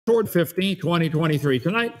15th, 2023.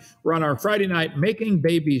 Tonight, we're on our Friday night Making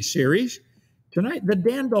Babies series. Tonight, the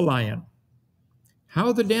dandelion.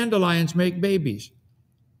 How the dandelions make babies.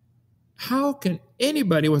 How can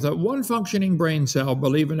anybody with a one functioning brain cell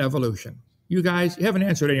believe in evolution? You guys, you haven't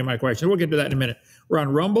answered any of my questions. We'll get to that in a minute. We're on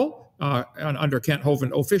Rumble, under Kent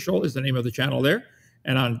Hovind Official is the name of the channel there,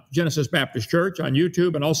 and on Genesis Baptist Church on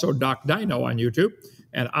YouTube, and also Dr.Dino on YouTube,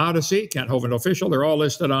 and Odyssey, Kent Hovind Official. They're all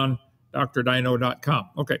listed on Dr.Dino.com.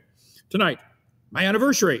 Okay, tonight, my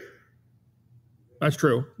anniversary. That's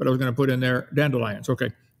true, but I was going to put in there dandelions.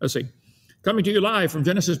 Okay, let's see. Coming to you live from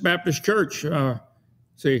Genesis Baptist Church.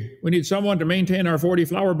 See, we need someone to maintain our 40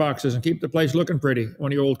 flower boxes and keep the place looking pretty.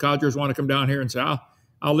 One of you old codgers want to come down here and say,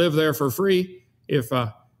 I'll live there for free if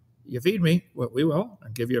you feed me. Well, we will.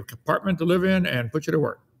 I'll give you an apartment to live in and put you to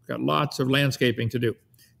work. We've got lots of landscaping to do.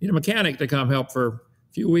 Need a mechanic to come help for a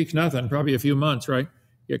few weeks, nothing, probably a few months, right?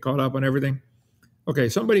 Get caught up on everything. Okay,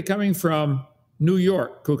 somebody coming from New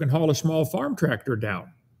York who can haul a small farm tractor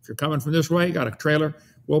down. If you're coming from this way, got a trailer,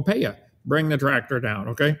 we'll pay you. Bring the tractor down,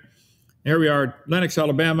 okay? Here we are, Lenox,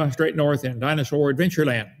 Alabama, straight north in Dinosaur Adventure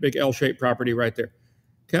Land, big L-shaped property right there.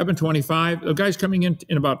 Cabin 25, the guy's coming in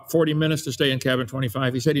about 40 minutes to stay in cabin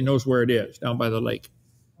 25. He said he knows where it is, down by the lake.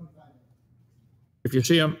 If you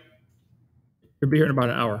see him, he'll be here in about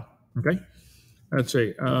an hour, okay? Let's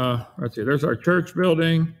see, there's our church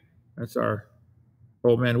building. That's our,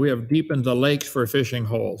 oh man, we have deepened the lakes for fishing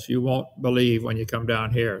holes. You won't believe when you come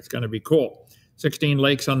down here. It's gonna be cool. 16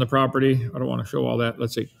 lakes on the property. I don't want to show all that.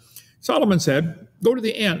 Let's see. Solomon said, go to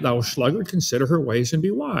the ant, thou sluggard, consider her ways and be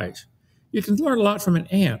wise. You can learn a lot from an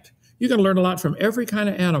ant. You can learn a lot from every kind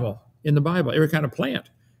of animal in the Bible, every kind of plant.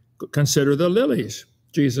 Consider the lilies,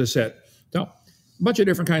 Jesus said. So, a bunch of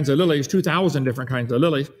different kinds of lilies, 2,000 different kinds of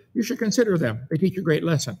lilies. You should consider them. They teach a great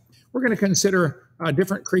lesson. We're going to consider a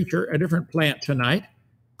different creature, a different plant tonight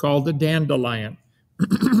called the dandelion.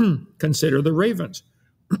 Consider the ravens.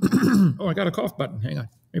 Oh, I got a cough button. Hang on.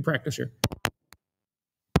 Let me practice here.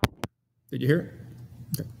 Did you hear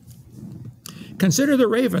it? Okay. Consider the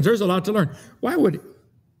ravens. There's a lot to learn.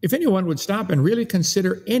 If anyone would stop and really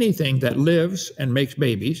consider anything that lives and makes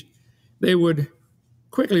babies, they would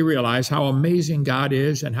quickly realize how amazing God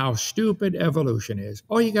is and how stupid evolution is.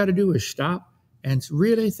 All you got to do is stop and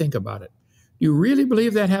really think about it. Do you really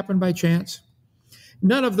believe that happened by chance?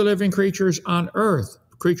 None of the living creatures on earth,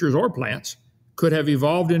 creatures or plants, could have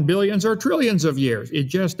evolved in billions or trillions of years. It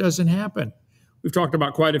just doesn't happen. We've talked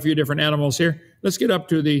about quite a few different animals here. Let's get up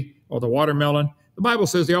to the watermelon. The Bible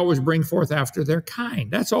says they always bring forth after their kind.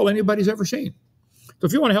 That's all anybody's ever seen. So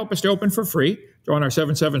if you want to help us to open for free, join our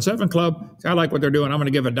 777 Club. I like what they're doing. I'm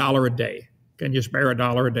going to give $1 a day. Can you spare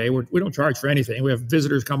 $1 a day? We don't charge for anything. We have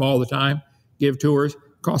visitors come all the time, give tours. It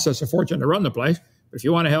costs us a fortune to run the place. But if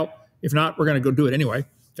you want to help, if not, we're going to go do it anyway.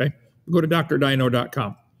 Okay? Go to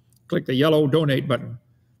drdino.com. Click the yellow donate button.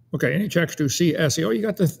 Okay, any checks to CSE? Oh, you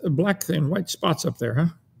got the black and white spots up there, huh?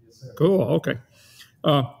 Yes, sir. Cool, okay.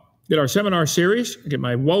 Get our seminar series, get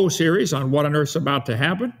my Whoa series on what on earth's about to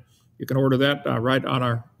happen. You can order that right on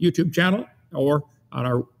our YouTube channel or on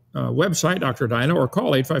our website, Dr. Dino, or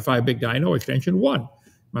call 855-BIG-DINO, extension 1.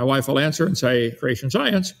 My wife will answer and say, Creation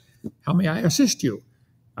Science, how may I assist you?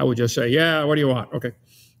 I would just say, yeah, what do you want? Okay,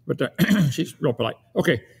 but she's real polite.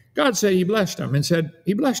 Okay. God said he blessed them and said,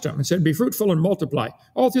 be fruitful and multiply.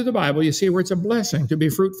 All through the Bible, you see where it's a blessing to be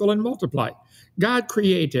fruitful and multiply. God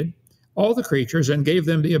created all the creatures and gave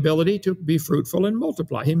them the ability to be fruitful and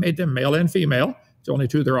multiply. He made them male and female. It's only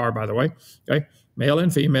two there are, by the way. Okay? Male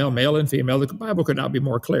and female, male and female. The Bible could not be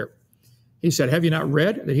more clear. He said, have you not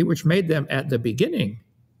read that he which made them at the beginning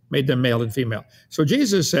made them male and female? So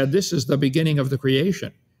Jesus said, this is the beginning of the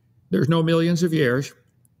creation. There's no millions of years,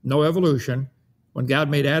 no evolution. When God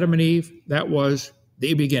made Adam and Eve, that was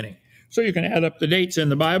the beginning. So you can add up the dates in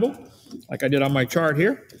the Bible, like I did on my chart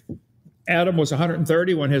here. Adam was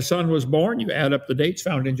 130 when his son was born. You add up the dates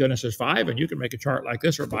found in Genesis 5, and you can make a chart like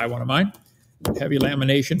this or buy one of mine. Heavy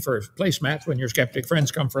lamination for placemats when your skeptic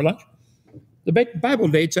friends come for lunch. The Bible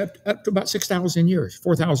dates up to about 6,000 years,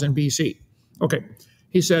 4,000 BC. Okay,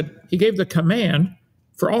 he said he gave the command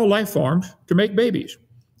for all life forms to make babies,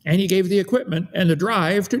 and he gave the equipment and the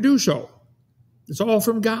drive to do so. It's all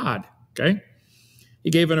from God, okay? He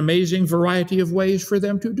gave an amazing variety of ways for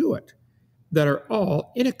them to do it that are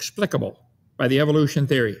all inexplicable by the evolution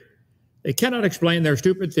theory. They cannot explain their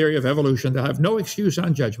stupid theory of evolution. They'll have no excuse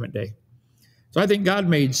on Judgment Day. So I think God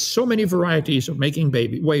made so many varieties of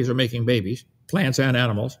ways of making babies, plants and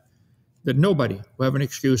animals, that nobody will have an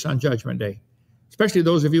excuse on Judgment Day. Especially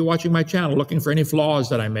those of you watching my channel looking for any flaws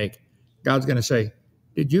that I make. God's going to say,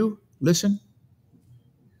 did you listen?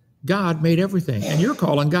 God made everything, and you're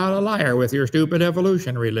calling God a liar with your stupid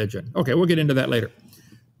evolution religion. Okay, we'll get into that later.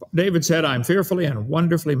 David said, I'm fearfully and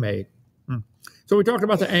wonderfully made. So we talked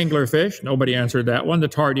about the anglerfish. Nobody answered that one. The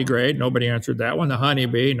tardigrade. Nobody answered that one. The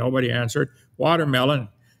honeybee. Nobody answered. Watermelon.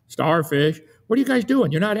 Starfish. What are you guys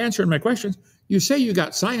doing? You're not answering my questions. You say you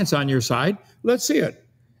got science on your side. Let's see it.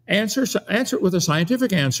 Answer it with a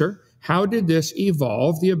scientific answer. How did this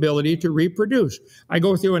evolve the ability to reproduce? I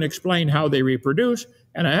go through and explain how they reproduce,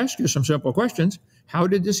 and I ask you some simple questions. How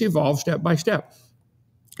did this evolve step by step?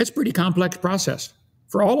 It's a pretty complex process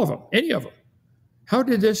for all of them, any of them. How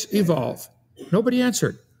did this evolve? Nobody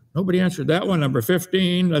answered. Nobody answered that one. Number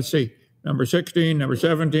 15, let's see, number 16, number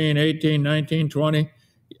 17, 18, 19, 20.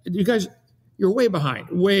 You guys, you're way behind,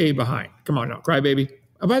 way behind. Come on now, Crybaby.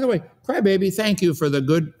 Oh, by the way, Crybaby, thank you for the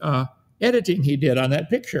good editing he did on that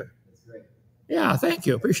picture. That's great. Yeah, thank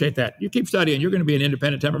you. Appreciate that. You keep studying. You're going to be an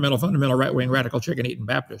independent, temperamental, fundamental, right-wing, radical, chicken-eating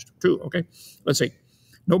Baptist, too, okay? Let's see.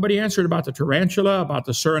 Nobody answered about the tarantula, about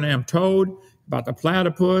the Suriname toad, about the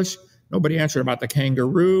platypus. Nobody answered about the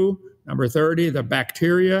kangaroo. Number 30, the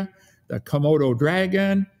bacteria, the Komodo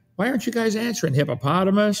dragon. Why aren't you guys answering?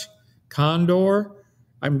 Hippopotamus, condor.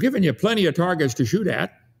 I'm giving you plenty of targets to shoot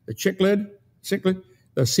at. The cichlid,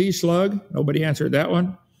 the sea slug. Nobody answered that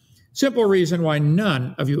one. Simple reason why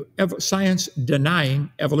none of you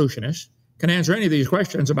science-denying evolutionists can answer any of these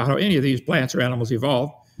questions about how any of these plants or animals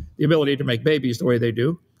evolved, the ability to make babies the way they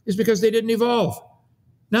do, is because they didn't evolve.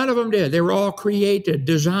 None of them did. They were all created,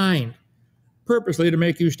 designed, purposely to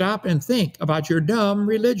make you stop and think about your dumb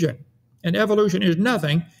religion. And evolution is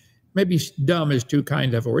nothing. Maybe dumb is too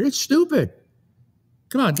kind of a word. It's stupid.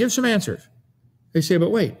 Come on, give some answers. They say,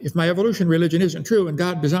 but wait, if my evolution religion isn't true and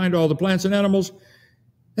God designed all the plants and animals,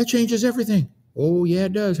 that changes everything. Oh, yeah,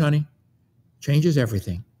 it does, honey. Changes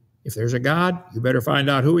everything. If there's a God, you better find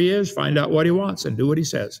out who he is, find out what he wants, and do what he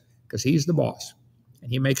says, because he's the boss.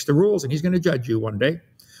 And he makes the rules, and he's going to judge you one day.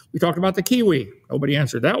 We talked about the kiwi. Nobody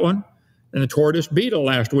answered that one. And the tortoise beetle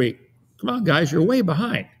last week. Come on, guys, you're way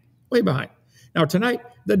behind. Way behind. Now, tonight,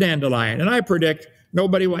 the dandelion. And I predict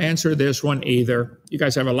nobody will answer this one either. You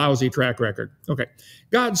guys have a lousy track record. Okay.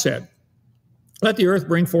 God said, let the earth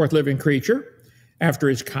bring forth living creature after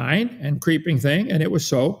his kind and creeping thing. And it was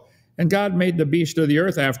so. And God made the beast of the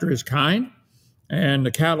earth after his kind, and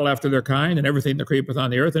the cattle after their kind, and everything that creepeth on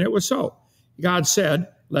the earth. And it was so. God said,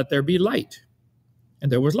 let there be light. And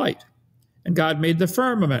there was light. And God made the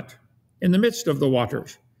firmament in the midst of the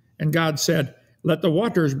waters. And God said, let the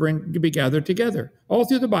waters be gathered together. All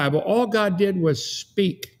through the Bible, all God did was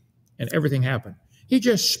speak, and everything happened. He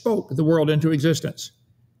just spoke the world into existence.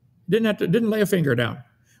 Didn't lay a finger down.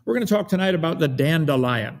 We're going to talk tonight about the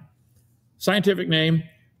dandelion. Scientific name,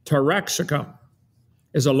 Taraxacum,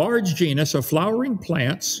 is a large genus of flowering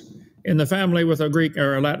plants in the family with a Greek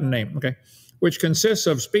or a Latin name, okay, which consists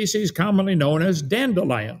of species commonly known as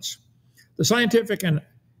dandelions. The scientific and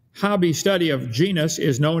hobby study of genus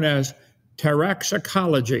is known as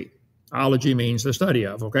taraxacology. Ology means the study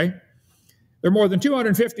of, okay? There are more than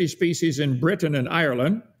 250 species in Britain and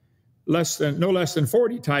Ireland, no less than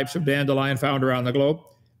 40 types of dandelion found around the globe.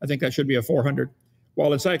 I think that should be a 400.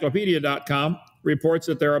 While encyclopedia.com reports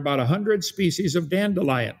that there are about 100 species of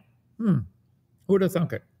dandelion. Who'd have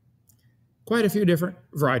thunk it? Quite a few different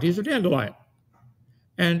varieties of dandelion.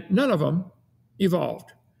 And none of them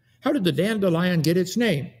evolved. How did the dandelion get its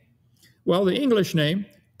name? Well, the English name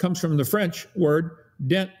comes from the French word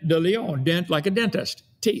dent de lion, dent like a dentist,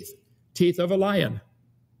 teeth, teeth of a lion.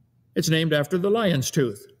 It's named after the lion's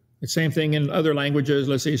tooth. It's the same thing in other languages.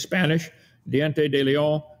 Let's see, Spanish, diente de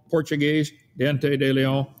leon, Portuguese, diente de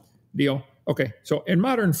leon, dio. Okay, so in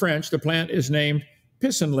modern French, the plant is named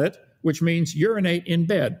pissenlit, which means urinate in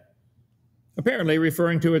bed, apparently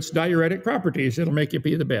referring to its diuretic properties. It'll make you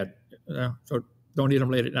pee the bed. So don't eat them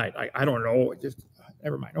late at night. I don't know. Just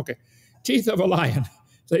never mind. Okay, teeth of a lion.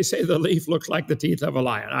 They say the leaf looks like the teeth of a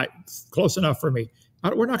lion. Close enough for me.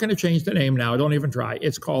 We're not going to change the name now. Don't even try.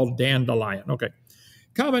 It's called dandelion. Okay.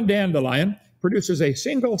 Common dandelion produces a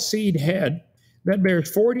single seed head that bears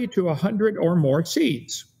 40 to 100 or more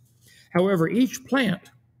seeds. However, each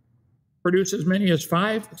plant produces as many as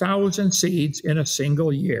 5,000 seeds in a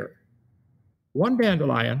single year. One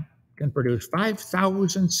dandelion can produce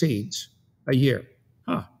 5,000 seeds a year.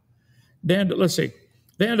 Let's see.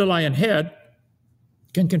 Dandelion head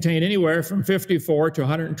can contain anywhere from 54 to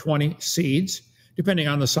 120 seeds, depending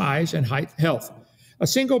on the size and height, health. A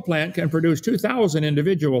single plant can produce 2,000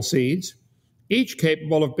 individual seeds, each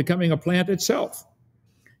capable of becoming a plant itself.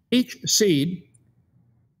 Each seed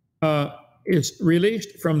is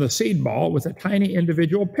released from the seed ball with a tiny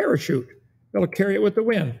individual parachute that'll carry it with the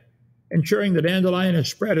wind. ensuring the dandelion is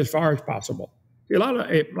spread as far as possible. See, a lot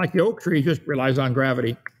of, like the oak tree just relies on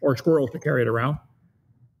gravity or squirrels to carry it around.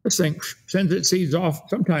 This thing sends its seeds off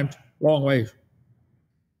sometimes long ways.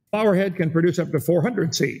 Flower head can produce up to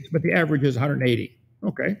 400 seeds, but the average is 180.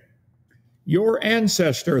 Okay. Your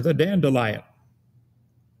ancestor, the dandelion.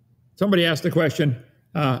 Somebody asked the question,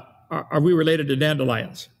 are we related to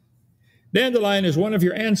dandelions? Dandelion is one of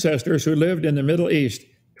your ancestors who lived in the Middle East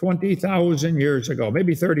 20,000 years ago,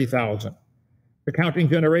 maybe 30,000. For counting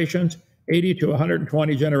generations, 80 to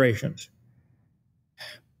 120 generations.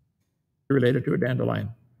 Related to a dandelion.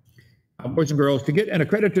 Boys and girls, to get an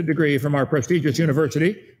accredited degree from our prestigious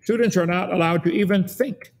university, students are not allowed to even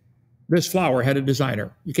think this flower had a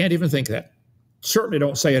designer. You can't even think that. Certainly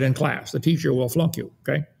don't say it in class. The teacher will flunk you,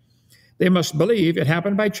 okay? They must believe it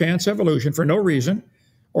happened by chance evolution for no reason,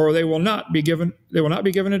 or they will not be given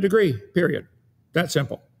a degree, period. That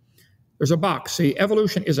simple. There's a box. See,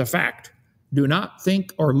 evolution is a fact. Do not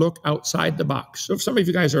think or look outside the box. So if some of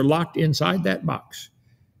you guys are locked inside that box,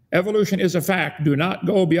 evolution is a fact. Do not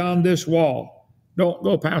go beyond this wall. Don't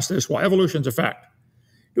go past this wall. Evolution's a fact.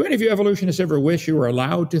 Do any of you evolutionists ever wish you were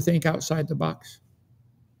allowed to think outside the box?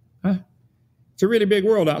 Huh? It's a really big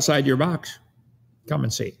world outside your box. Come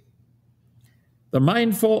and see. The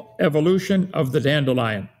mindful evolution of the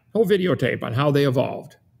dandelion. Whole videotape on how they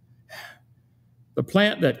evolved. The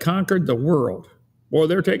plant that conquered the world. Boy,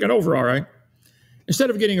 they're taking over, all right. Instead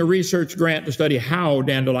of getting a research grant to study how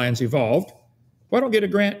dandelions evolved, why don't you get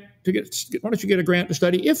a grant to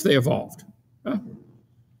study if they evolved? Huh?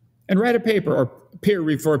 And write a paper or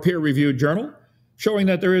for a peer-reviewed journal showing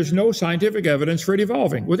that there is no scientific evidence for it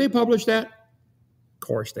evolving. Would they publish that? Of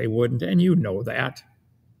course they wouldn't, and you know that.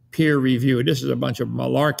 Peer-reviewed. This is a bunch of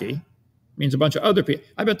malarkey. It means a bunch of other people.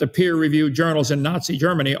 I bet the peer-reviewed journals in Nazi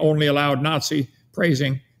Germany only allowed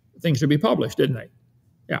Nazi-praising things to be published, didn't they?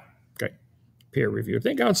 Yeah, okay. Peer-reviewed.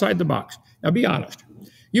 Think outside the box. Now, be honest.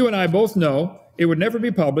 You and I both know it would never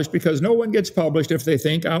be published because no one gets published if they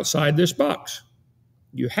think outside this box.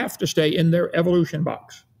 You have to stay in their evolution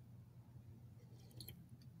box.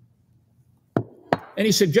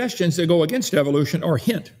 Any suggestions that go against evolution or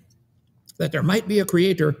hint that there might be a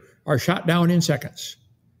creator are shot down in seconds.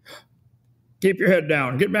 Keep your head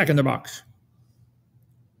down. Get back in the box.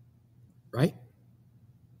 Right?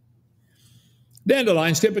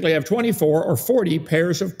 Dandelions typically have 24 or 40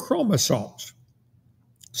 pairs of chromosomes.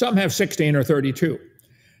 Some have 16 or 32.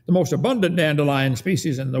 The most abundant dandelion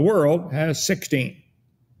species in the world has 16.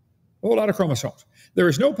 A whole lot of chromosomes. There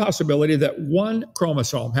is no possibility that one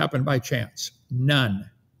chromosome happened by chance. None.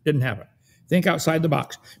 Didn't happen. Think outside the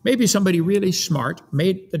box. Maybe somebody really smart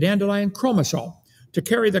made the dandelion chromosome to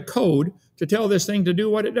carry the code to tell this thing to do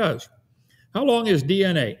what it does. How long is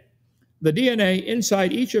DNA? The DNA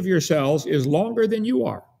inside each of your cells is longer than you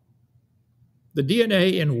are. The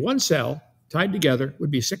DNA in one cell tied together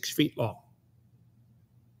would be 6 feet long.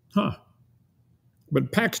 Huh.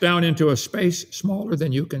 But packs down into a space smaller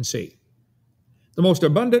than you can see. The most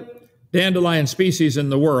abundant dandelion species in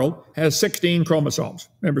the world has 16 chromosomes.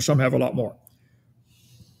 Remember, some have a lot more.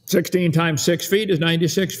 16 times 6 feet is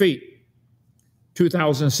 96 feet.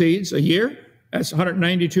 2,000 seeds a year, that's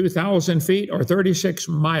 192,000 feet or 36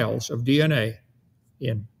 miles of DNA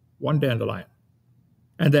in one dandelion.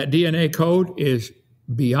 And that DNA code is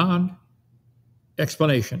beyond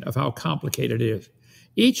explanation of how complicated it is.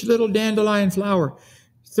 Each little dandelion flower,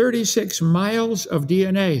 36 miles of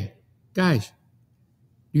DNA. Guys,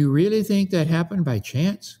 do you really think that happened by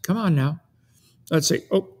chance? Come on now. Let's see.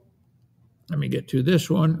 Oh, let me get to this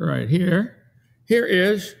one right here. Here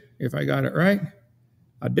is, if I got it right,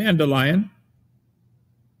 a dandelion.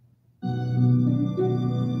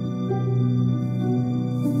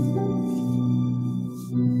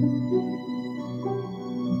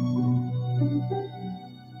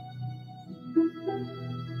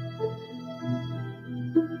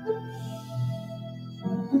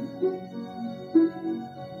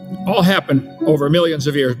 All happened over millions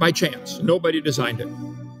of years by chance. Nobody designed it.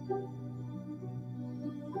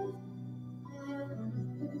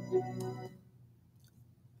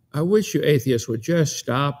 I wish you atheists would just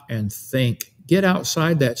stop and think. Get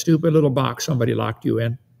outside that stupid little box somebody locked you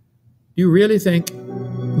in. Do you really think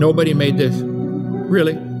nobody made this?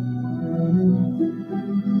 Really?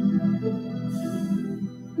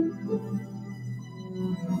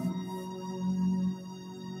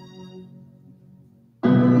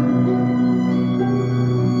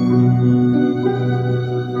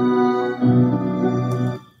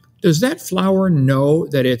 Does that flower know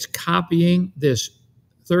that it's copying this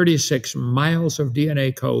 36 miles of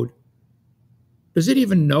DNA code? Does it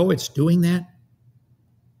even know it's doing that?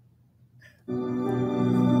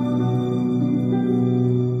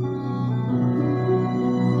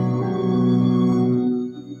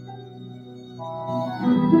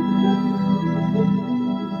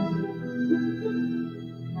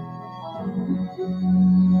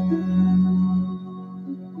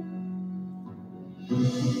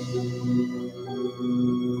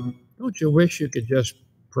 Don't you wish you could just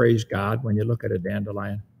praise God when you look at a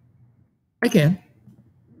dandelion? I can.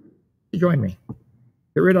 Join me.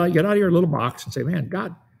 Get out of your little box and say, man,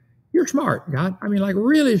 God, you're smart, God. I mean, like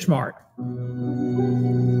really smart.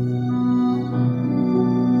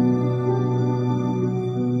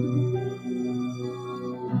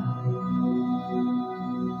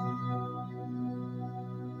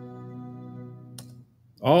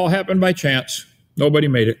 All happened by chance. Nobody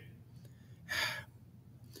made it.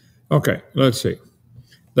 Okay, let's see.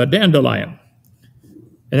 The dandelion.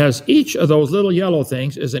 It has each of those little yellow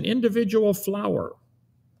things is an individual flower.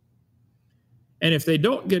 And if they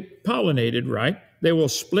don't get pollinated right, they will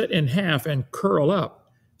split in half and curl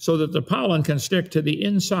up so that the pollen can stick to the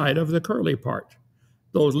inside of the curly part.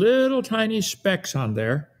 Those little tiny specks on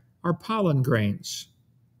there are pollen grains.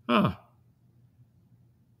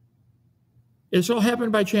 It's all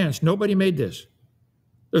happened by chance. Nobody made this.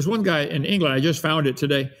 There's one guy in England, I just found it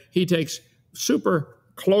today. He takes super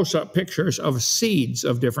close-up pictures of seeds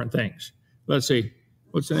of different things. Let's see.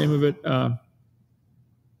 What's the name of it?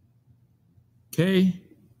 K-E-I-R-E-N.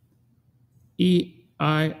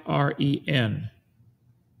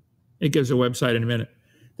 It gives a website in a minute.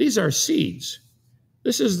 These are seeds.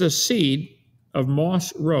 This is the seed of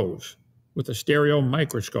moss rose with a stereo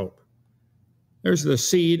microscope. There's the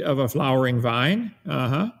seed of a flowering vine.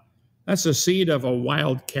 That's the seed of a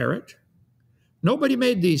wild carrot. Nobody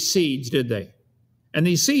made these seeds, did they? And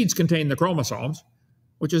these seeds contain the chromosomes,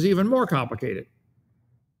 which is even more complicated.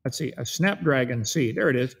 Let's see, a snapdragon seed. There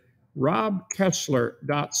it is,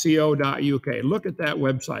 robkessler.co.uk. Look at that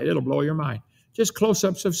website. It'll blow your mind. Just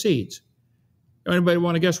close-ups of seeds. Anybody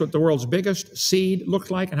want to guess what the world's biggest seed looks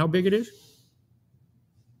like and how big it is?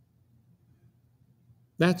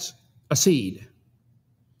 That's a seed.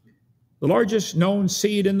 The largest known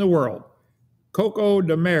seed in the world, Coco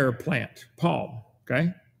de Mer plant, palm,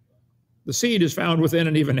 okay? The seed is found within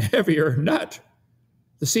an even heavier nut.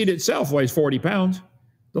 The seed itself weighs 40 pounds.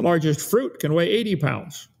 The largest fruit can weigh 80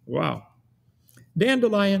 pounds. Wow.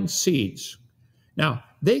 Dandelion seeds. Now,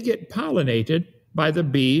 they get pollinated by the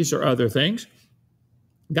bees or other things.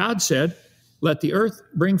 God said, let the earth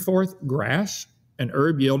bring forth grass and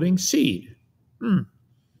herb-yielding seed. And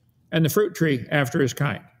the fruit tree after his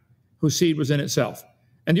kind, whose seed was in itself.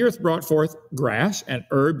 And the earth brought forth grass and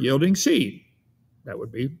herb-yielding seed. That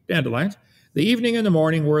would be dandelions. The evening and the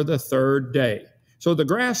morning were the third day. So the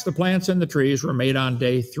grass, the plants, and the trees were made on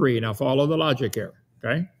day 3. Now follow the logic here,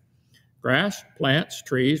 okay? Grass, plants,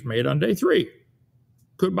 trees made on day 3.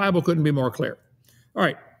 Bible couldn't be more clear. All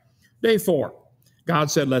right, day 4.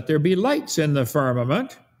 God said, let there be lights in the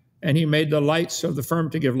firmament. And he made the lights of the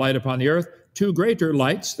firmament to give light upon the earth. 2 greater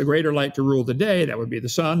lights, the greater light to rule the day, that would be the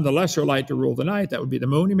sun. The lesser light to rule the night, that would be the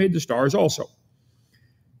moon. He made the stars also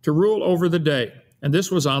to rule over the day. And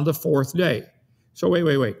this was on the 4th day. So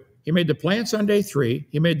wait. He made the plants on day 3.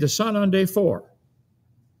 He made the sun on day 4.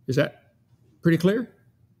 Is that pretty clear?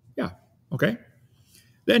 Yeah, okay.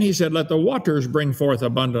 Then he said, let the waters bring forth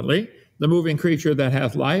abundantly the moving creature that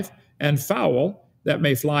hath life, and fowl that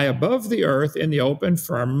may fly above the earth in the open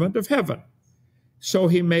firmament of heaven. So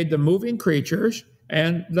he made the moving creatures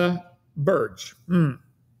and the birds. And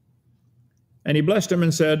he blessed them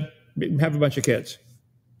and said, have a bunch of kids.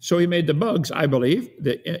 So he made the bugs, I believe,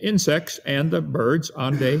 the insects and the birds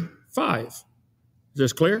on day 5. Is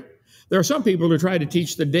this clear? There are some people who try to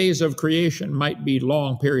teach the days of creation might be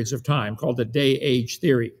long periods of time, called the day-age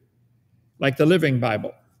theory, like the Living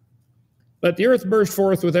Bible. Let the earth burst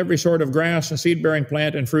forth with every sort of grass and seed-bearing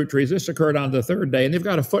plant and fruit trees. This occurred on the 3rd day, and they've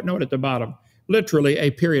got a footnote at the bottom, literally a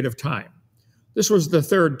period of time. This was the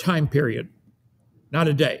 3rd time period, not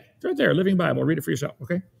a day. It's right there, Living Bible. Read it for yourself,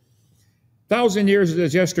 okay? 1,000 years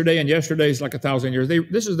is yesterday, and yesterday is like 1,000 years.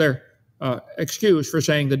 This is their excuse for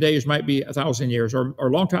saying the days might be 1,000 years or a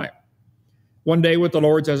long time. One day with the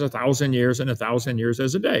Lord's as 1,000 years, and 1,000 years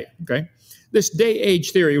as a day, okay? This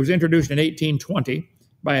day-age theory was introduced in 1820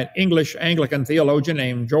 by an English Anglican theologian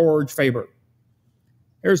named George Faber.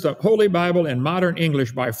 Here's the Holy Bible in Modern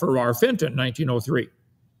English by Farrar Fenton, 1903.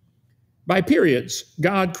 By periods,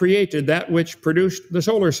 God created that which produced the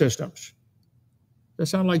solar systems. Does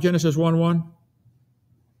that sound like Genesis 1:1?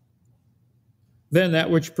 Then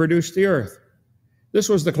that which produced the earth. This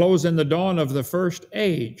was the close and the dawn of the first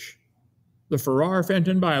age. The Farrar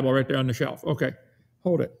Fenton Bible right there on the shelf. Okay,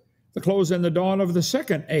 hold it. The close and the dawn of the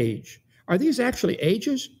second age. Are these actually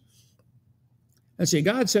ages? Let's see,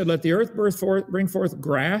 God said, let the earth bring forth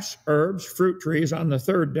grass, herbs, fruit trees on the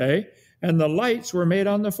 3rd day, and the lights were made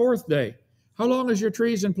on the 4th day. How long is your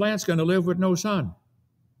trees and plants going to live with no sun?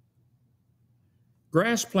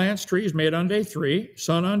 Grass, plants, trees made on day 3,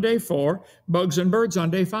 sun on day 4, bugs and birds on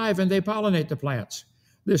day 5, and they pollinate the plants.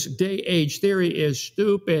 This day-age theory is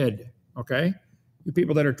stupid, okay? You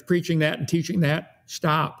people that are preaching that and teaching that,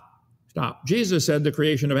 stop. Stop. Jesus said the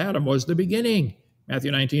creation of Adam was the beginning.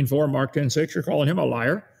 Matthew 19:4, Mark 10:6, you're calling him a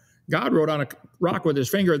liar. God wrote on a rock with his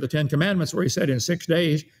finger the 10 Commandments where he said in 6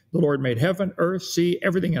 days, the Lord made heaven, earth, sea,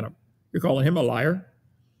 everything in them. You're calling him a liar?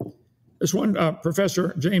 This one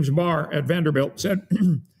Professor James Barr at Vanderbilt said,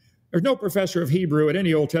 there's no professor of Hebrew at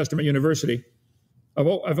any Old Testament university,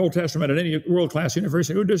 of Old Testament at any world-class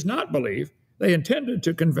university, who does not believe they intended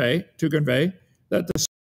to convey that the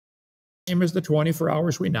same as the 24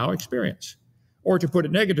 hours we now experience. Or to put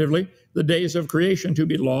it negatively, the days of creation to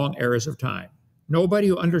be long eras of time. Nobody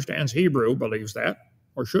who understands Hebrew believes that,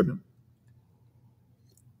 or shouldn't.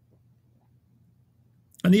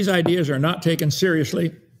 And these ideas are not taken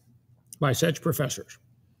seriously by such professors.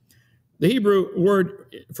 The Hebrew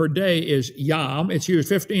word for day is yom. It's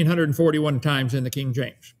used 1,541 times in the King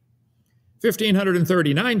James.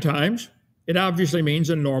 1,539 times, it obviously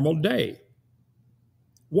means a normal day.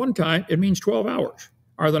 One time, it means 12 hours.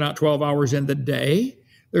 Are there not 12 hours in the day?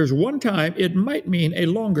 There's one time it might mean a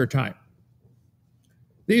longer time.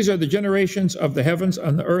 These are the generations of the heavens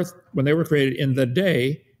and the earth when they were created in the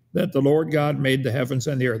day that the Lord God made the heavens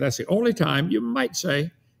and the earth. That's the only time you might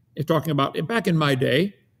say it's talking about back in my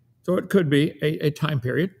day, so it could be a time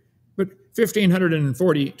period. But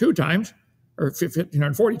 1,542 times, or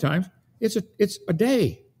 1,540 times, it's a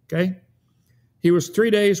day, okay? He was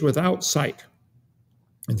 3 days without sight.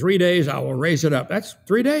 In 3 days, I will raise it up. That's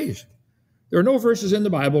 3 days. There are no verses in the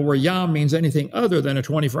Bible where yom means anything other than a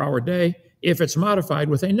 24-hour day if it's modified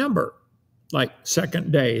with a number, like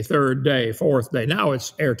second day, third day, fourth day. Now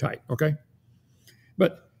it's airtight, okay?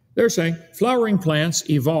 But they're saying flowering plants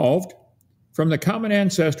evolved from the common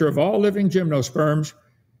ancestor of all living gymnosperms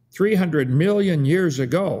 300 million years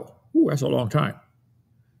ago. Ooh, that's a long time.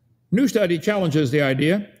 New study challenges the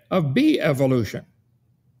idea of bee evolution.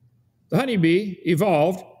 The honeybee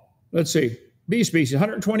evolved, let's see, bee species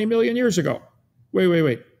 120 million years ago.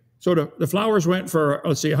 Wait. So the flowers went for,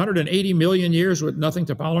 let's see, 180 million years with nothing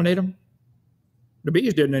to pollinate them? The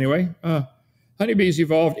bees didn't anyway. Honeybees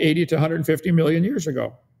evolved 80 to 150 million years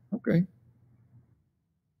ago. Okay.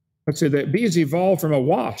 Let's see, the bees evolved from a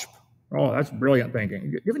wasp. Oh, that's brilliant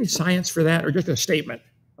thinking. Do you have any science for that, or just a statement,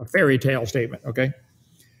 a fairy tale statement, okay?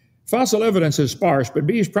 Fossil evidence is sparse, but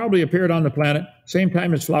bees probably appeared on the planet same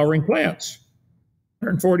time as flowering plants,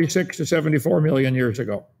 146 to 74 million years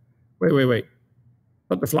ago. Wait.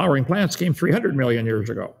 But the flowering plants came 300 million years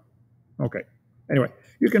ago. Okay. Anyway,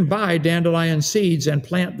 you can buy dandelion seeds and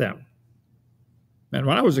plant them. And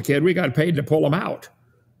when I was a kid, we got paid to pull them out.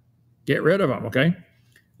 Get rid of them, okay?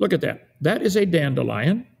 Look at that. That is a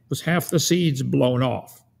dandelion with half the seeds blown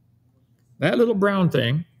off. That little brown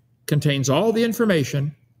thing contains all the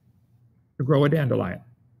information to grow a dandelion.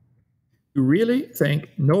 You really think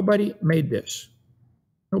nobody made this?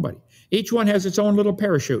 Nobody. Each one has its own little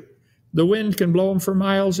parachute. The wind can blow them for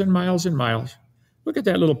miles and miles and miles. Look at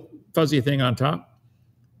that little fuzzy thing on top.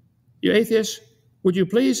 You atheists, would you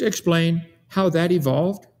please explain how that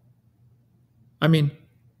evolved? I mean,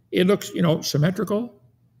 it looks, symmetrical.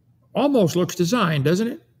 Almost looks designed, doesn't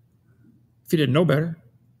it? If you didn't know better.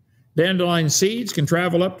 Dandelion seeds can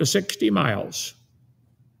travel up to 60 miles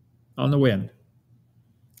on the wind.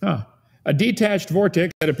 A detached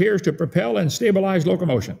vortex that appears to propel and stabilize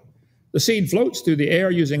locomotion. The seed floats through the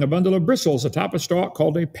air using a bundle of bristles atop a stalk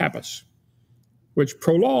called a pappus, which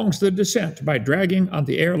prolongs the descent by dragging on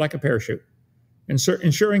the air like a parachute,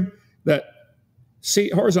 ensuring that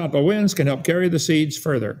horizontal winds can help carry the seeds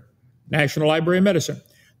further. National Library of Medicine.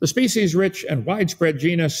 The species-rich and widespread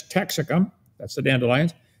genus Taxicum, that's the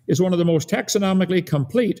dandelions, is one of the most taxonomically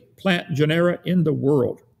complete plant genera in the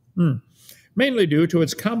world, mainly due to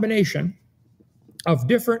its combination of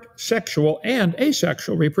different sexual and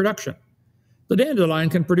asexual reproduction. The dandelion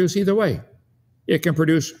can produce either way. It can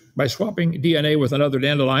produce by swapping DNA with another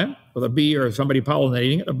dandelion, with a bee or somebody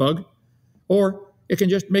pollinating it, a bug, or it can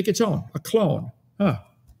just make its own, a clone.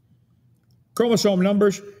 Chromosome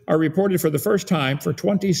numbers are reported for the first time for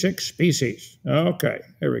 26 species. Okay,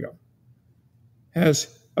 here we go.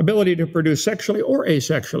 Has ability to produce sexually or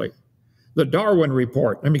asexually. The Darwin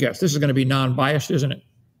Report, let me guess, this is going to be non-biased, isn't it?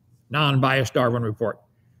 Non-biased Darwin Report.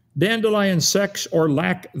 Dandelion sex or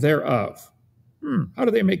lack thereof. How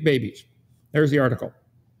do they make babies? There's the article.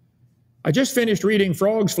 I just finished reading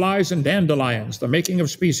Frogs, Flies, and Dandelions, The Making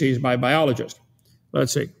of Species by Biologists.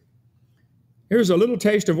 Let's see. Here's a little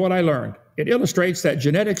taste of what I learned. It illustrates that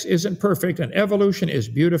genetics isn't perfect and evolution is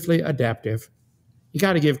beautifully adaptive. You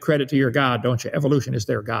got to give credit to your God, don't you? Evolution is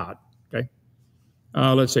their God. Okay.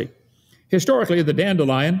 Let's see. Historically, the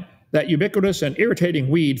dandelion, that ubiquitous and irritating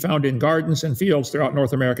weed found in gardens and fields throughout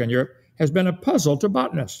North America and Europe, has been a puzzle to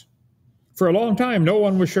botanists. For a long time, no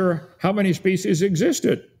one was sure how many species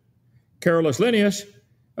existed. Carolus Linnaeus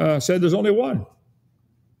said there's only one.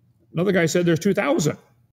 Another guy said there's 2,000.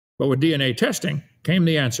 But with DNA testing came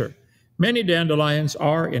the answer. Many dandelions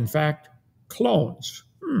are, in fact, clones.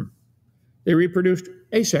 They reproduced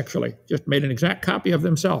asexually, just made an exact copy of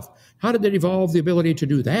themselves. How did they evolve the ability to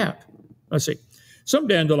do that? Let's see. Some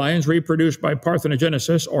dandelions reproduce by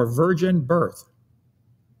parthenogenesis or virgin birth.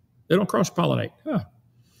 They don't cross-pollinate.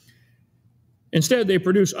 Instead, they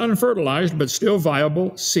produce unfertilized but still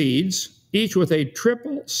viable seeds, each with a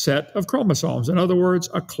triple set of chromosomes. In other words,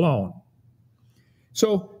 a clone.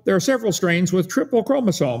 So there are several strains with triple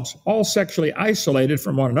chromosomes, all sexually isolated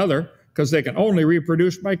from one another because they can only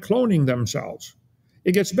reproduce by cloning themselves.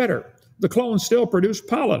 It gets better. The clones still produce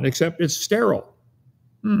pollen, except it's sterile.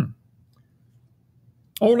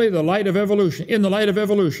 Only the light of evolution, in the light of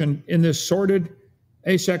evolution, in this sordid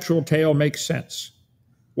asexual tale makes sense.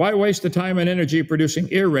 Why waste the time and energy producing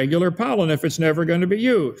irregular pollen if it's never going to be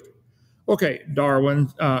used? Okay, Darwin,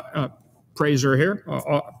 praiser here.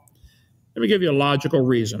 Let me give you a logical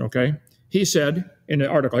reason, okay? He said in the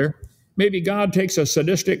article here, maybe God takes a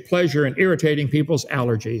sadistic pleasure in irritating people's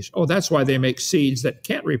allergies. Oh, that's why they make seeds that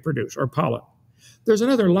can't reproduce, or pollen. There's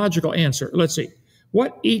another logical answer. Let's see.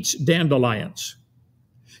 What eats dandelions?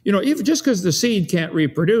 You know, even just because the seed can't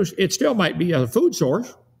reproduce, it still might be a food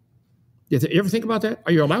source. You ever think about that?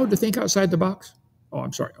 Are you allowed to think outside the box? Oh,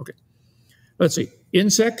 I'm sorry. Okay. Let's see.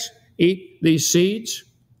 Insects eat these seeds.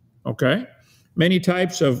 Okay. Many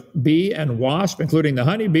types of bee and wasp, including the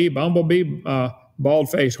honeybee, bumblebee,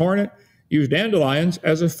 bald-faced hornet, use dandelions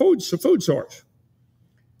as a food source.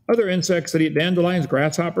 Other insects that eat dandelions,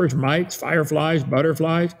 grasshoppers, mites, fireflies,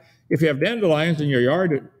 butterflies. If you have dandelions in your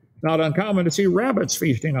yard, it's not uncommon to see rabbits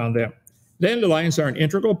feasting on them. Dandelions are an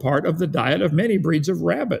integral part of the diet of many breeds of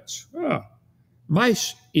rabbits.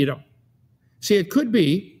 Mice eat them. See, it could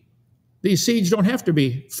be these seeds don't have to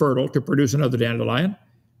be fertile to produce another dandelion.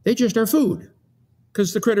 They just are food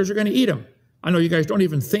because the critters are going to eat them. I know you guys don't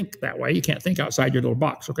even think that way. You can't think outside your little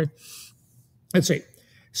box, okay? Let's see.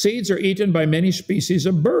 Seeds are eaten by many species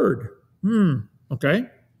of bird. Okay.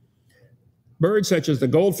 Birds such as the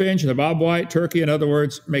goldfinch and the bobwhite, turkey, in other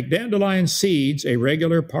words, make dandelion seeds a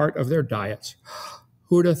regular part of their diets.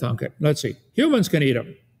 Who'd have thunk it? Let's see. Humans can eat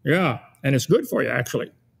them. Yeah, and it's good for you,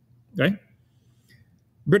 actually. Okay.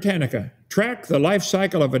 Britannica. Track the life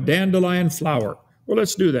cycle of a dandelion flower. Well,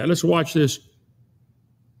 let's do that. Let's watch this.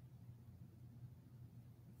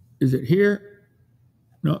 Is it here?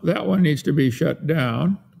 No, that one needs to be shut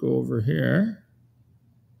down. Go over here.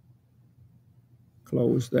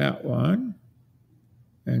 Close that one.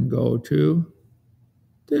 And go to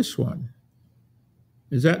this one.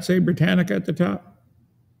 Does that say Britannica at the top?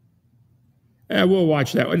 We'll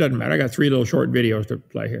watch that. It doesn't matter. I got 3 little short videos to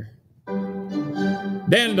play here.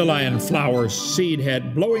 Dandelion flowers, seed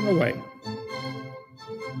head blowing away.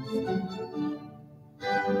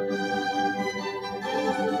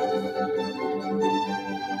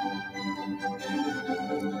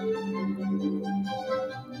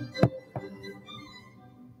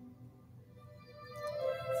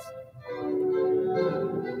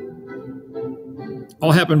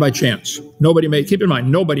 All happened by chance. Nobody made, keep in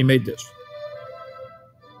mind, nobody made this.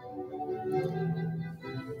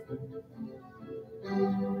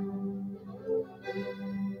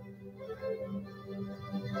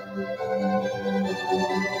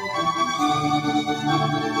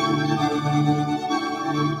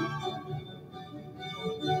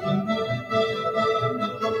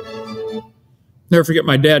 Never forget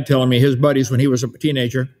my dad telling me his buddies when he was a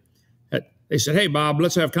teenager, they said, hey, Bob,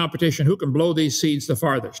 let's have competition. Who can blow these seeds the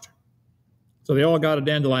farthest? So they all got a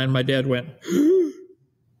dandelion. My dad went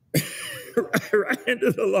right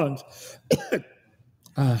into the lungs.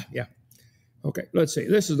 Yeah. Okay, let's see.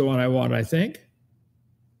 This is the one I want, I think.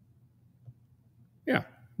 Yeah,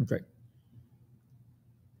 okay.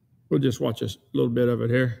 We'll just watch a little bit of it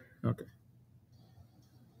here. Okay.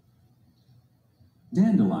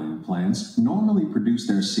 Dandelion plants normally produce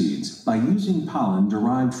their seeds by using pollen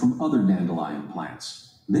derived from other dandelion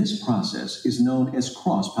plants. This process is known as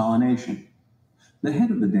cross-pollination. The head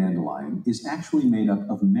of the dandelion is actually made up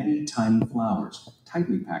of many tiny flowers,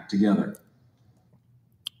 tightly packed together.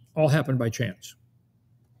 All happened by chance.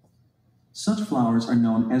 Such flowers are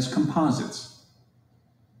known as composites.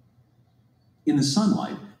 In the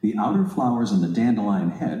sunlight, the outer flowers on the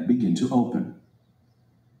dandelion head begin to open,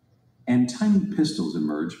 and tiny pistils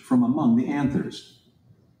emerge from among the anthers.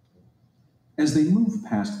 As they move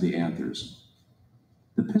past the anthers,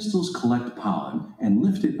 the pistils collect pollen and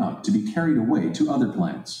lift it up to be carried away to other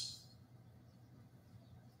plants.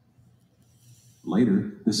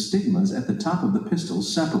 Later, the stigmas at the top of the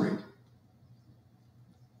pistils separate.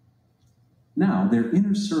 Now, their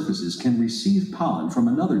inner surfaces can receive pollen from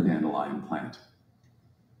another dandelion plant.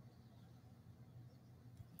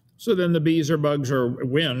 So then the bees or bugs or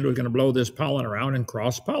wind are going to blow this pollen around and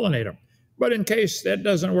cross-pollinate them. But in case that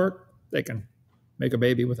doesn't work, they can make a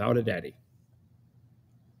baby without a daddy.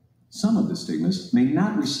 Some of the stigmas may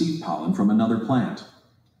not receive pollen from another plant.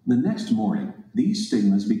 The next morning, these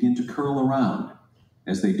stigmas begin to curl around.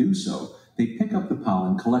 As they do so, they pick up the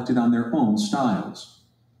pollen collected on their own styles.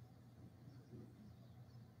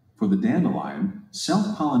 For the dandelion,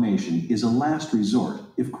 self-pollination is a last resort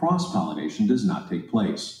if cross-pollination does not take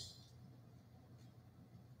place.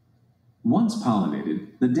 Once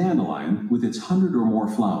pollinated, the dandelion, with its 100 or more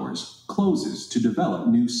flowers, closes to develop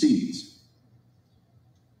new seeds.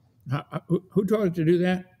 Who taught it to do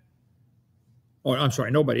that? Oh, I'm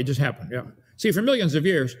sorry, nobody. It just happened, yeah. See, for millions of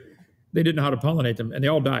years, they didn't know how to pollinate them, and they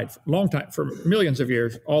all died. For a long time, for millions of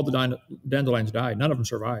years, all the dandelions died. None of them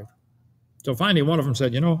survived. So finally, one of them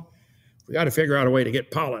said, you know, we got to figure out a way to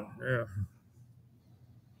get pollen. Yeah.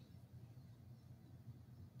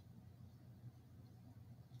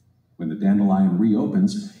 When the dandelion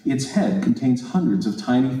reopens, its head contains hundreds of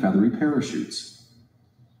tiny feathery parachutes.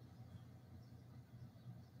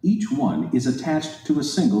 Each one is attached to a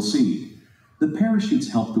single seed. The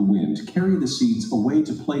parachutes help the wind carry the seeds away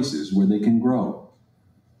to places where they can grow.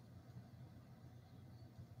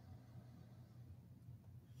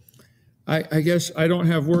 I guess I don't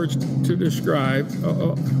have words to describe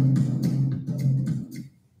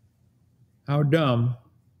how dumb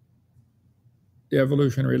the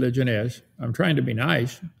evolution religion is. I'm trying to be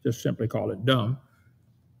nice, just simply call it dumb.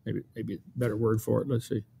 Maybe a better word for it. Let's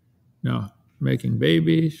see. Now, making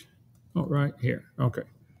babies. Oh, right here. Okay.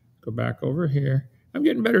 Go back over here. I'm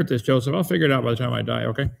getting better at this, Joseph. I'll figure it out by the time I die,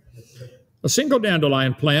 okay? A single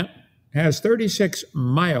dandelion plant has 36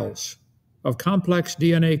 miles of complex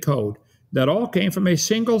DNA code that all came from a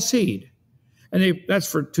single seed. And that's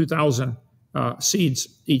for 2,000 seeds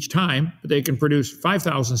each time, but they can produce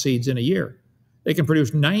 5,000 seeds in a year. They can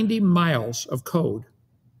produce 90 miles of code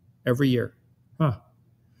every year. Huh.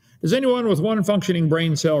 Does anyone with one functioning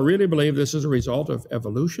brain cell really believe this is a result of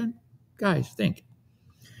evolution? Guys, think.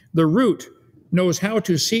 The root knows how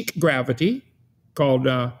to seek gravity, called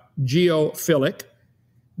geophilic.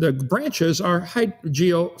 The branches are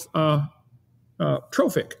geotrophic.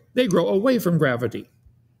 They grow away from gravity.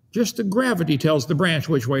 Just the gravity tells the branch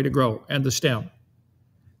which way to grow, and the stem.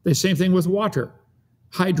 The same thing with water.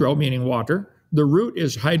 Hydro, meaning water. The root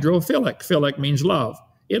is hydrophilic. Philic means love.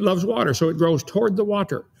 It loves water, so it grows toward the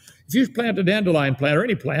water. If you plant a dandelion plant or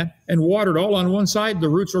any plant and water it all on one side, the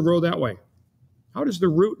roots will grow that way. How does the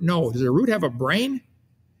root know? Does the root have a brain?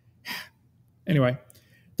 Anyway,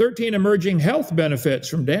 13 emerging health benefits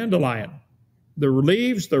from dandelion. The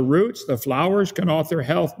leaves, the roots, the flowers can offer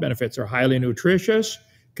health benefits. They're highly nutritious,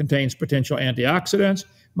 contains potential antioxidants,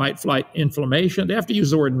 might fight inflammation. They have to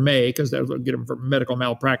use the word may because that'll get them for medical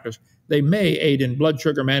malpractice. They may aid in blood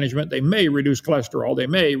sugar management. They may reduce cholesterol. They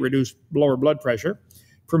may reduce lower blood pressure,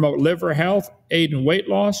 promote liver health, aid in weight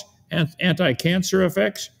loss, and anti-cancer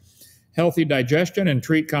effects, healthy digestion and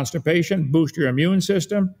treat constipation, boost your immune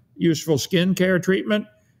system, useful skin care treatment,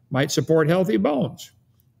 might support healthy bones.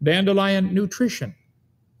 Dandelion nutrition.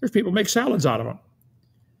 There's people make salads out of them.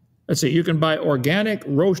 Let's see, you can buy organic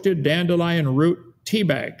roasted dandelion root tea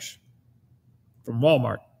bags from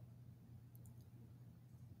Walmart.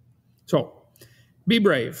 So, be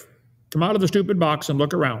brave. Come out of the stupid box and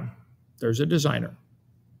look around. There's a designer.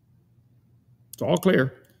 It's all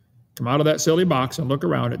clear. Come out of that silly box and look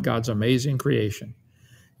around at God's amazing creation.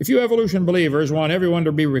 If you evolution believers want everyone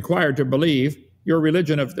to be required to believe, your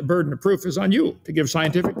religion of the burden of proof is on you to give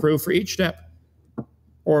scientific proof for each step.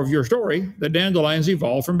 Or of your story, that dandelions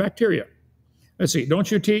evolved from bacteria. Let's see,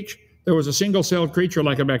 don't you teach there was a single-celled creature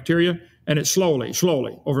like a bacteria, and it slowly,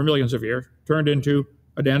 over millions of years, turned into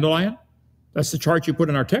a dandelion? That's the chart you put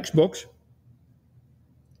in our textbooks.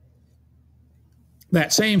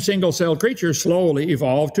 That same single-celled creature slowly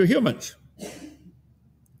evolved to humans.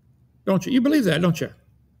 Don't you? You believe that, don't you?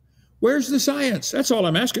 Where's the science? That's all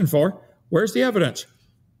I'm asking for. Where's the evidence?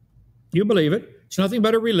 You believe it. It's nothing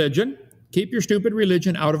but a religion. Keep your stupid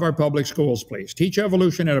religion out of our public schools, please. Teach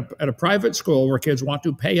evolution at a private school where kids want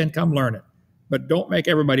to pay and come learn it. But don't make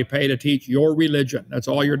everybody pay to teach your religion. That's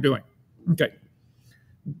all you're doing. Okay.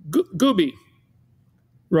 Gooby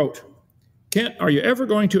wrote, Kent, are you ever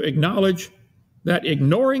going to acknowledge that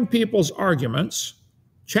ignoring people's arguments,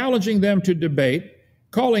 challenging them to debate,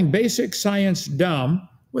 calling basic science dumb,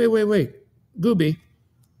 wait,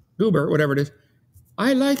 Goober, whatever it is,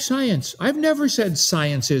 I like science. I've never said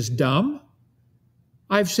science is dumb.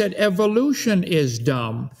 I've said evolution is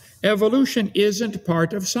dumb. Evolution isn't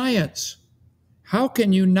part of science. How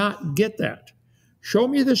can you not get that? Show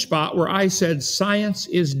me the spot where I said science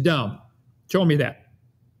is dumb. Show me that.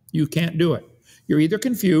 You can't do it. You're either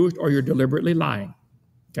confused or you're deliberately lying.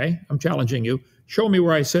 Okay? I'm challenging you. Show me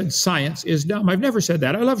where I said science is dumb. I've never said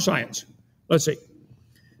that. I love science. Let's see.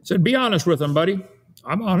 I said, be honest with them, buddy.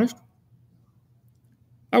 I'm honest.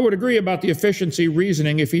 I would agree about the efficiency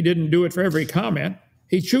reasoning if he didn't do it for every comment.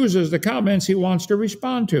 He chooses the comments he wants to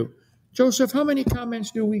respond to. Joseph, how many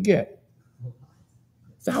comments do we get?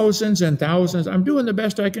 Thousands and thousands. I'm doing the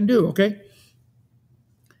best I can do, okay?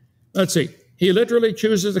 Let's see. He literally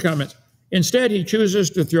chooses the comments. Instead, he chooses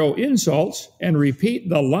to throw insults and repeat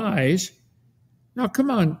the lies. Now,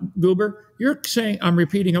 come on, Goober. You're saying I'm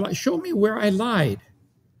repeating a lie. Show me where I lied.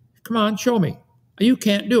 Come on, show me. You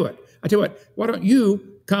can't do it. I tell you what, why don't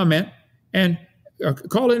you comment and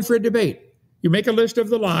call in for a debate? You make a list of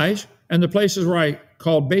the lies and the places where I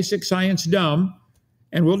call basic science dumb,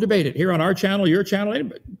 and we'll debate it here on our channel, your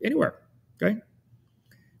channel, anywhere, okay?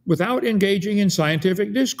 Without engaging in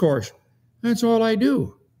scientific discourse. That's all I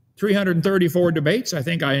do. 334 debates, I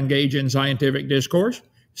think I engage in scientific discourse.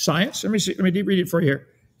 Science, let me read it for you here.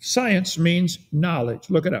 Science means knowledge.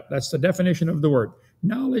 Look it up. That's the definition of the word.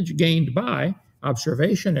 Knowledge gained by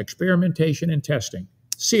observation, experimentation, and testing.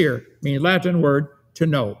 Seer means Latin word to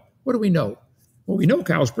know. What do we know? Well, we know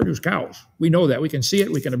cows produce cows. We know that. We can see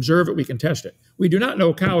it, we can observe it, we can test it. We do not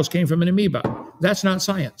know cows came from an amoeba. That's not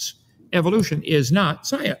science. Evolution is not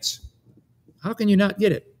science. How can you not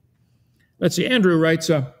get it? Let's see, Andrew writes,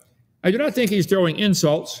 I do not think he's throwing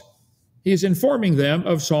insults. He's informing them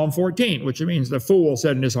of Psalm 14, which means the fool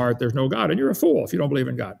said in his heart, there's no God. And you're a fool if you don't believe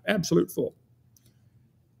in God. Absolute fool.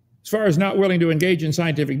 As far as not willing to engage in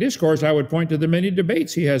scientific discourse, I would point to the many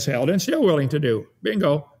debates he has held and still willing to do.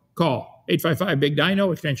 Bingo. Call 855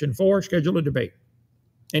 BIG-DINO, extension 4, schedule a debate.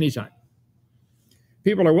 Anytime.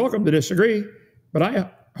 People are welcome to disagree, but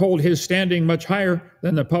I hold his standing much higher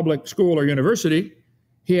than the public school or university.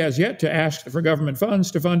 He has yet to ask for government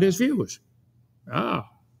funds to fund his views.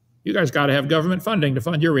 You guys got to have government funding to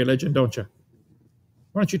fund your religion, don't you?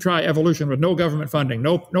 Why don't you try evolution with no government funding,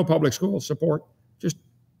 no public school support? Just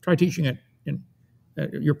try teaching it in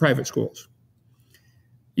your private schools.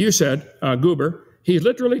 You said, Goober, he's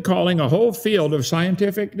literally calling a whole field of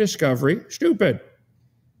scientific discovery stupid.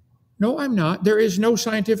 No, I'm not. There is no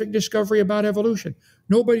scientific discovery about evolution.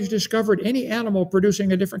 Nobody's discovered any animal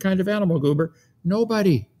producing a different kind of animal, Goober.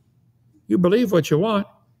 Nobody. You believe what you want,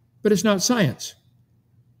 but it's not science.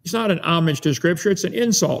 It's not an homage to Scripture. It's an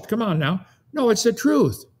insult. Come on now. No, it's the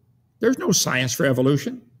truth. There's no science for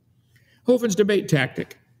evolution. Hovind's debate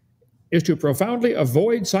tactic is to profoundly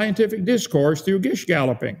avoid scientific discourse through gish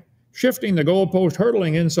galloping, shifting the goalpost,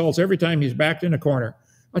 hurtling insults every time he's backed in a corner.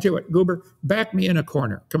 I'll tell you what, Goober, back me in a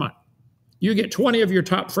corner. Come on. You get 20 of your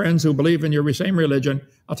top friends who believe in your same religion.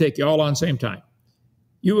 I'll take you all on same time.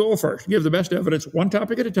 You go first. Give the best evidence, one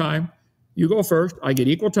topic at a time. You go first. I get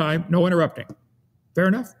equal time, no interrupting. Fair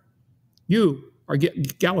enough? You are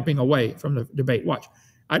galloping away from the debate. Watch.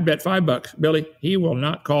 I'd bet $5, Billy, he will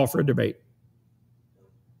not call for a debate.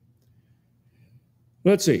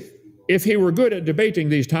 Let's see. If he were good at debating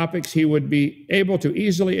these topics, he would be able to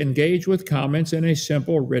easily engage with comments in a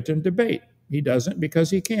simple written debate. He doesn't because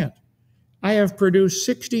he can't. I have produced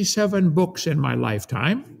 67 books in my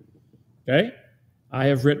lifetime. Okay? I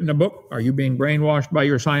have written a book. Are you being brainwashed by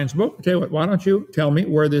your science book? I tell you what, why don't you tell me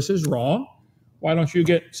where this is wrong? Why don't you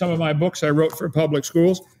get some of my books I wrote for public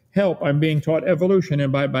schools? Help, I'm being taught evolution in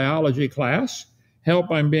my biology class. Help,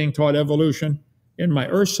 I'm being taught evolution in my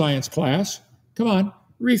earth science class. Come on,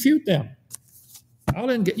 refute them.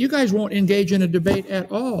 You guys won't engage in a debate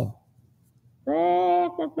at all.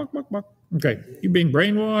 Okay, you being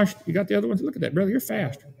brainwashed? You got the other ones? Look at that, brother, you're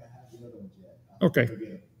fast. Okay.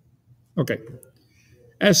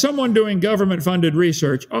 As someone doing government-funded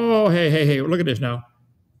research, hey, look at this now.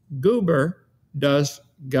 Goober does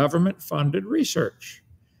government-funded research.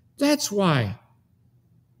 That's why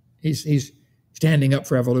he's standing up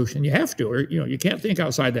for evolution. You have to, or you can't think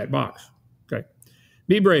outside that box. Okay,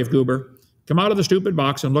 be brave, Goober. Come out of the stupid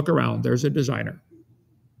box and look around. There's a designer.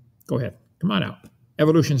 Go ahead. Come on out.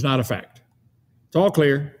 Evolution's not a fact. It's all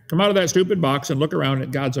clear. Come out of that stupid box and look around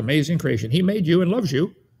at God's amazing creation. He made you and loves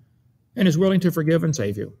you and is willing to forgive and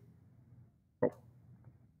save you.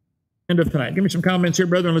 End of tonight. Give me some comments here,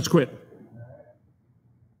 brethren. Let's quit.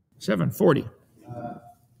 7:40.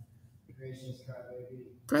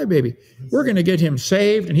 Crybaby. We're going to get him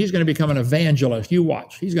saved, and he's going to become an evangelist. You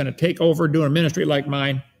watch. He's going to take over doing a ministry like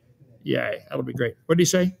mine. Yay, that'll be great. What did he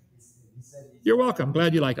say? You're welcome.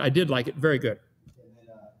 Glad you liked it. I did like it. Very good.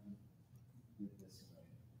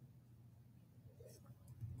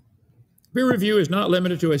 Peer review is not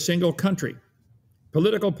limited to a single country,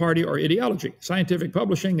 political party, or ideology. Scientific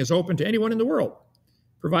publishing is open to anyone in the world,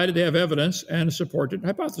 provided they have evidence and a supported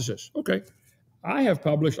hypothesis. Okay. I have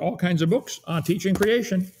published all kinds of books on teaching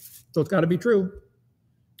creation, so it's got to be true.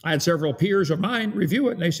 I had several peers of mine review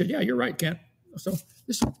it, and they said, yeah, you're right, Kent. So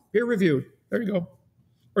this is peer-reviewed. There you go.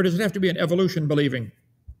 Or does it have to be an evolution-believing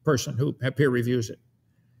person who peer reviews it?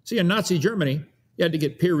 See, in Nazi Germany, you had to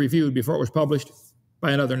get peer-reviewed before it was published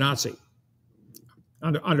by another Nazi.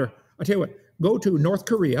 I'll tell you what, go to North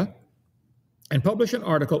Korea and publish an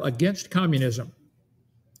article against communism.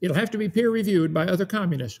 It'll have to be peer-reviewed by other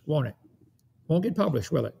communists, won't it? Won't get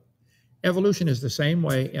published, will it? Evolution is the same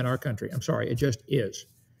way in our country. I'm sorry, it just is.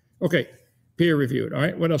 Okay, peer-reviewed. All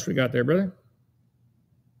right, what else we got there, brother?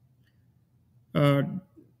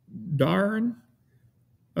 Darn.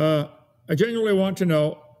 I genuinely want to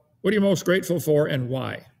know, what are you most grateful for and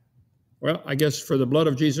why? Well, I guess for the blood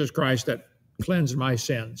of Jesus Christ that cleansed my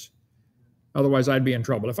sins. Otherwise, I'd be in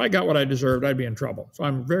trouble. If I got what I deserved, I'd be in trouble. So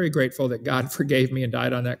I'm very grateful that God forgave me and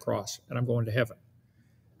died on that cross, and I'm going to heaven.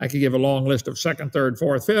 I could give a long list of second, third,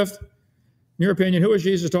 fourth, fifth. In your opinion, who is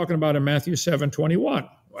Jesus talking about in Matthew 7:21?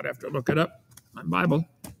 I'd have to look it up. My Bible.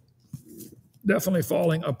 Definitely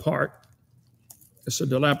falling apart. It's a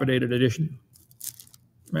dilapidated edition.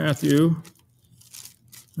 Matthew.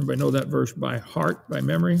 Everybody know that verse by heart, by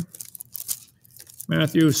memory?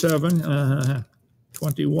 Matthew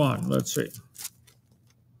 7:21. Let's see.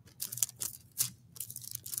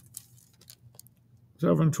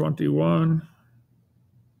 7:21.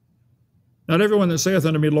 Not everyone that saith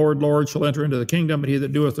unto me, Lord, Lord, shall enter into the kingdom, but he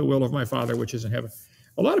that doeth the will of my Father which is in heaven.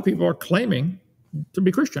 A lot of people are claiming to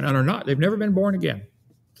be Christian and are not. They've never been born again.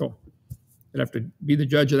 So you'd have to be the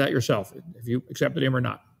judge of that yourself, if you accepted him or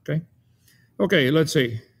not. Okay? Okay, let's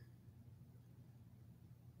see.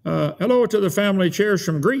 Hello to the family. Cheers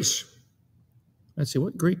from Greece. Let's see,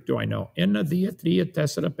 what Greek do I know? Enna, dia, tria,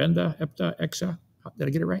 tessera, penda, hepta, exa. Did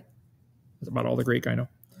I get it right? That's about all the Greek I know.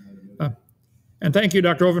 And thank you,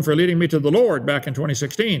 Dr. Hovind, for leading me to the Lord back in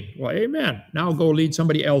 2016. Well, amen. Now go lead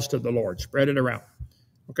somebody else to the Lord. Spread it around.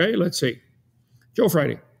 Okay, let's see. Joe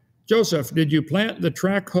Friday. Joseph, did you plant the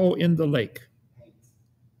track hoe in the lake?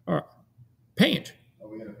 Paint. Are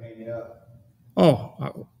we going to paint it up?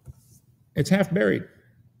 Oh, it's half buried.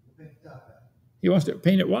 He wants to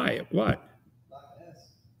paint it. Why? What?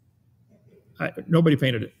 Nobody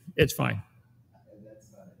painted it. It's fine.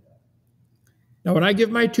 Now, when I give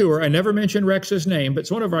my tour, I never mention Rex's name, but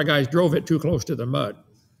one of our guys drove it too close to the mud.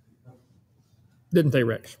 Didn't they,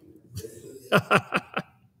 Rex?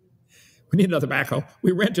 We need another backhoe.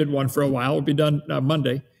 We rented one for a while. It'll be done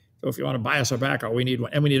Monday. So if you want to buy us a backhoe, we need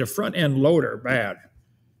one. And we need a front-end loader, bad.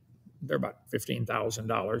 They're about $15,000,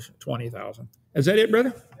 $20,000. Is that it,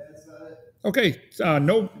 brother? That's it. Okay,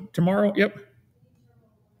 no, tomorrow, yep.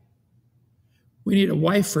 We need a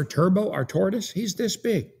wife for Turbo, our tortoise. He's this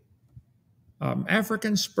big.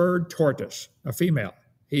 African spurred tortoise, a female.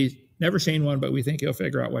 He's never seen one, but we think he'll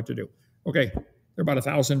figure out what to do. Okay, they're about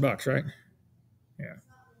 $1,000, right? Yeah.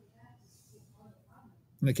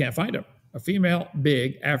 And they can't find them. A female,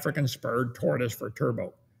 big African spurred tortoise for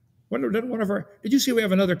Turbo. Did you see we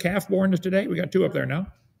have another calf born today? We got two up there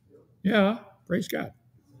now. Yeah, praise God.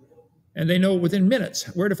 And they know within minutes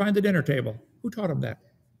where to find the dinner table. Who taught them that?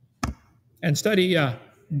 And study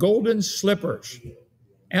golden slippers.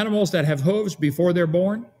 Animals that have hooves before they're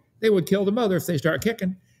born, they would kill the mother if they start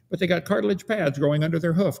kicking, but they got cartilage pads growing under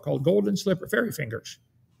their hoof called golden slipper, fairy fingers.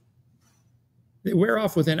 They wear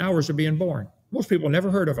off within hours of being born. Most people never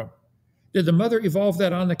heard of them. Did the mother evolve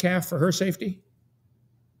that on the calf for her safety?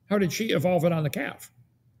 How did she evolve it on the calf?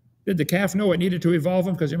 Did the calf know it needed to evolve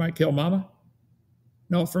them because it might kill mama?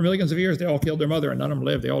 No, for millions of years, they all killed their mother and none of them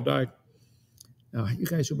lived. They all died. Now, you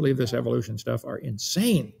guys who believe this evolution stuff are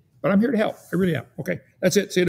insane, but I'm here to help. I really am. Okay, that's it. See you.